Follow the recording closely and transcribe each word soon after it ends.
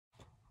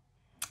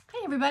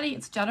everybody,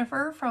 it's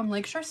Jennifer from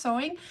Lakeshore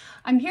Sewing.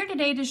 I'm here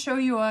today to show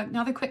you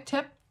another quick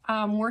tip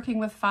working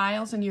with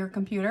files in your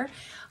computer.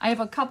 I have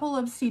a couple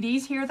of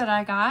CDs here that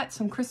I got,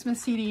 some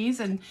Christmas CDs,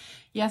 and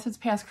yes, it's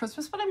past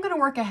Christmas, but I'm going to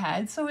work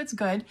ahead, so it's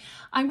good.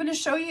 I'm going to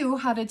show you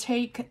how to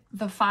take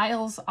the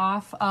files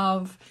off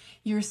of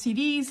your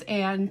CDs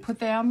and put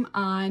them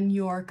on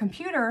your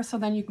computer so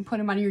then you can put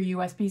them on your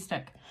USB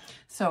stick.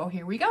 So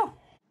here we go.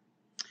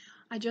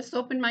 I just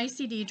opened my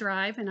CD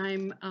drive and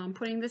I'm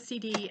putting the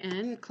CD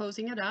in,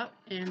 closing it up,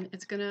 and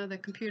the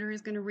computer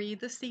is gonna read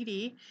the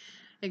CD.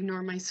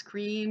 Ignore my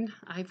screen.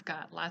 I've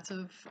got lots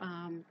of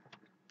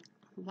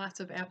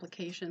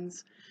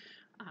applications.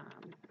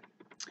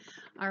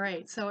 All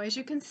right, so as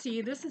you can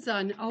see, this is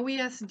an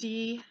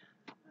OESD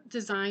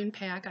design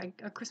pack,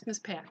 a Christmas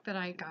pack that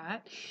I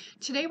got.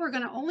 Today we're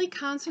gonna only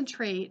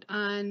concentrate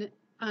on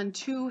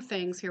two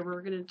things here.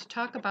 We're going to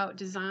talk about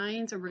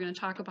designs and we're going to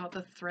talk about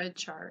the thread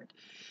chart.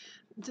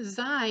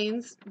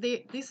 Designs,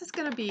 this is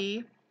going to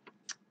be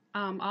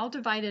all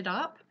divided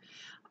up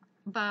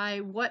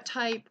by what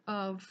type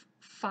of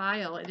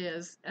file it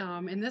is,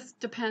 and this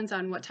depends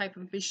on what type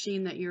of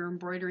machine that you're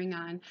embroidering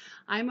on.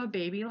 I'm a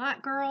baby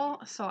lot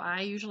girl, so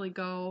I usually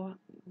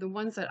the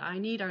ones that I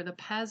need are the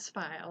Pez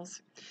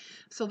files.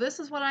 So this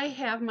is what I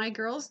have my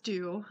girls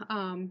do.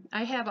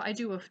 I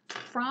do a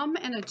from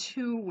and a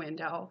to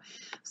window.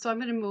 So I'm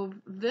going to move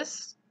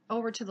this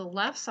over to the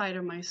left side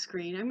of my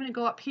screen. I'm going to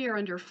go up here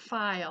under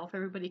File, if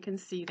everybody can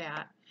see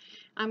that.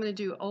 I'm going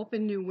to do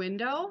Open New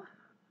Window,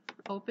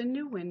 Open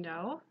New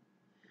Window,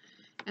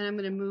 and I'm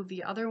going to move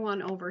the other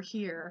one over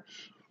here.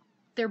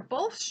 They're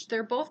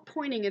both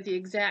pointing at the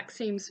exact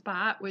same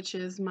spot, which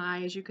is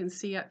as you can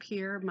see up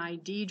here, my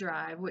D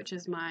drive, which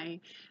is my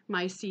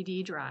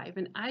CD drive,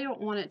 and I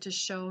don't want it to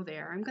show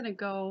there. I'm going to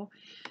go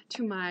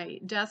to my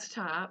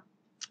desktop,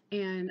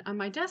 and on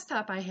my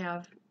desktop I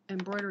have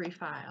embroidery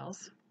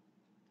files.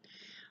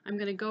 I'm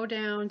going to go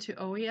down to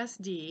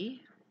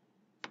OESD,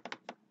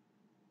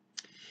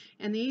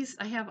 and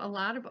I have a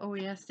lot of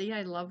OESD.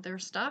 I love their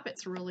stuff.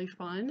 It's really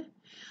fun.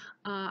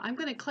 I'm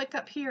going to click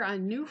up here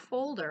on New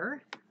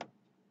Folder,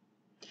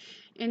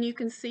 and you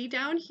can see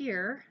down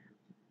here,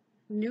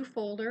 New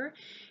Folder,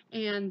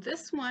 and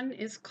this one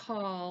is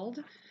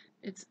called,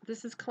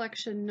 this is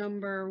collection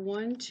number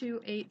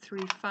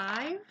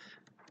 12835,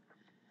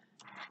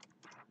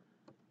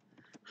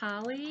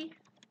 Holly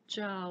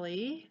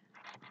Jolly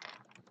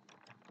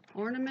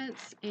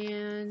Ornaments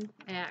and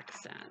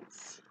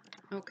Accents.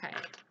 Okay,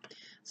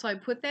 so I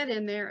put that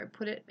in there. I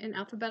put it in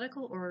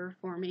alphabetical order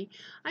for me.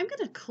 I'm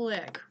going to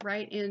click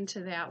right into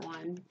that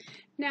one.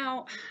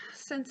 Now,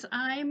 since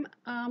I'm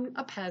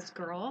a Pez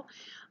girl,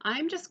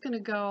 I'm just going to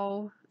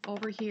go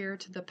over here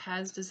to the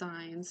Pez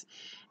designs,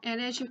 and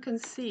as you can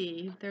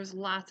see, there's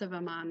lots of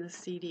them on the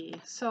CD.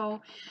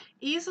 So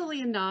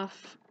easily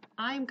enough,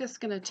 I'm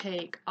just going to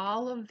take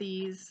all of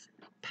these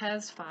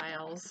Pez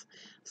files.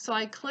 So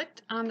I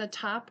clicked on the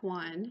top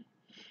one,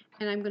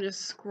 and I'm going to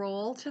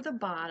scroll to the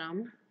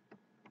bottom,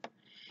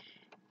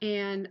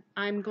 and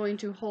I'm going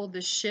to hold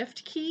the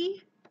Shift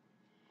key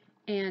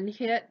and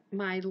hit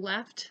my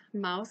left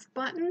mouse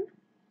button.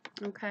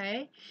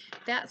 Okay,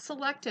 that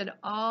selected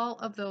all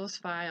of those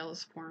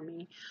files for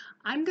me.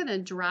 I'm going to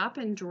drop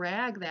and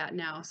drag that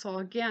now. So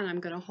again, I'm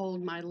going to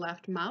hold my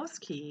left mouse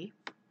key,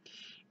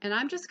 and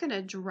I'm just going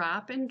to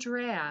drop and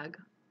drag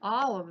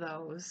all of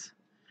those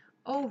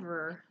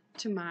over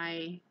to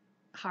my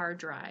hard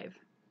drive.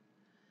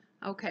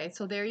 Okay,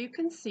 so there you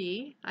can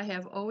see I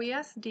have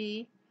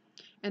OESD,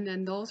 and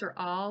then those are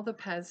all the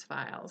Pez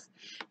files.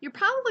 You're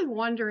probably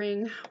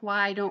wondering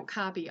why I don't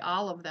copy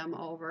all of them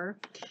over,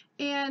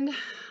 and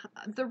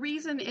the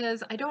reason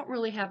is I don't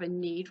really have a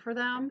need for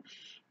them.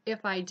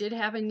 If I did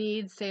have a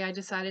need, say I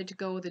decided to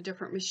go with a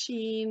different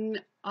machine,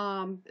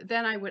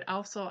 then I would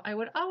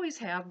always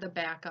have the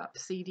backup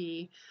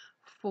CD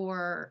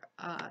to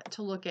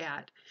look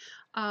at.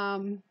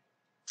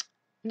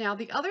 Now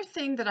the other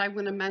thing that I'm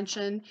going to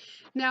mention,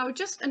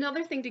 just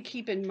another thing to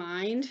keep in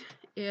mind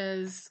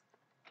is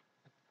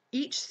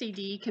each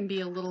CD can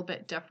be a little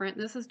bit different.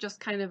 This is just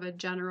kind of a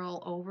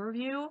general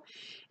overview,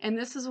 and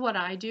this is what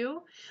I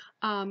do.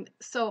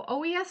 So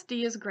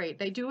OESD is great.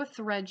 They do a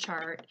thread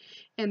chart,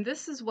 and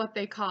this is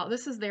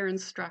their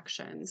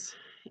instructions.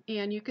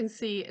 And you can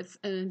see it's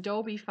an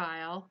Adobe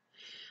file.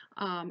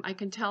 I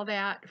can tell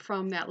that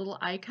from that little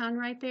icon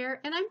right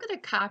there, and I'm going to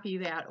copy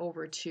that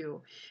over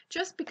too,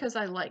 just because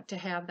I like to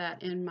have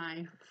that in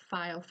my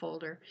file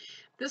folder.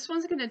 This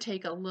one's going to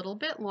take a little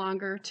bit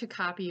longer to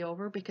copy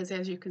over because,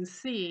 as you can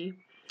see,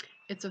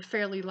 it's a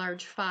fairly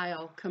large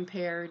file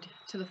compared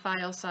to the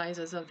file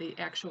sizes of the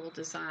actual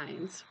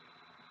designs.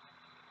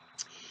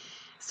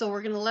 So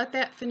we're going to let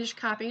that finish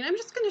copying, and I'm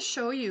just going to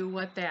show you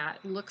what that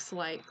looks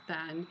like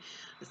then.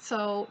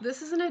 So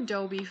this is an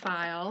Adobe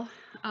file.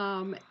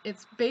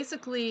 It's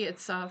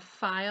a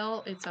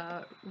file, it's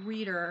a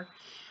reader,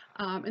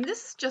 and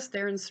this is just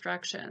their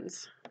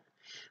instructions.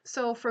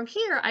 So from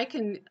here, I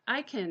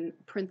can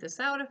print this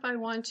out if I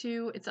want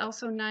to. It's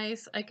also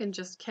nice. I can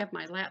just have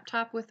my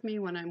laptop with me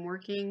when I'm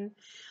working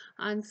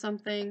on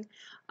something.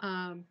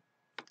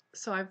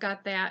 So I've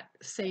got that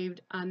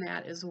saved on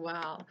that as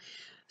well.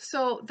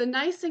 So the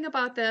nice thing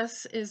about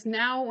this is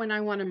now when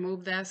I want to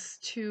move this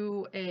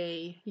to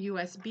a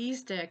USB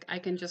stick, I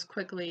can just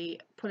quickly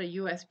put a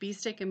USB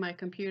stick in my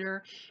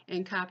computer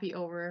and copy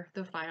over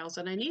the files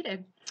that I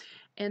needed.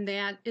 And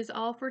that is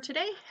all for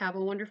today. Have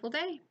a wonderful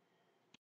day.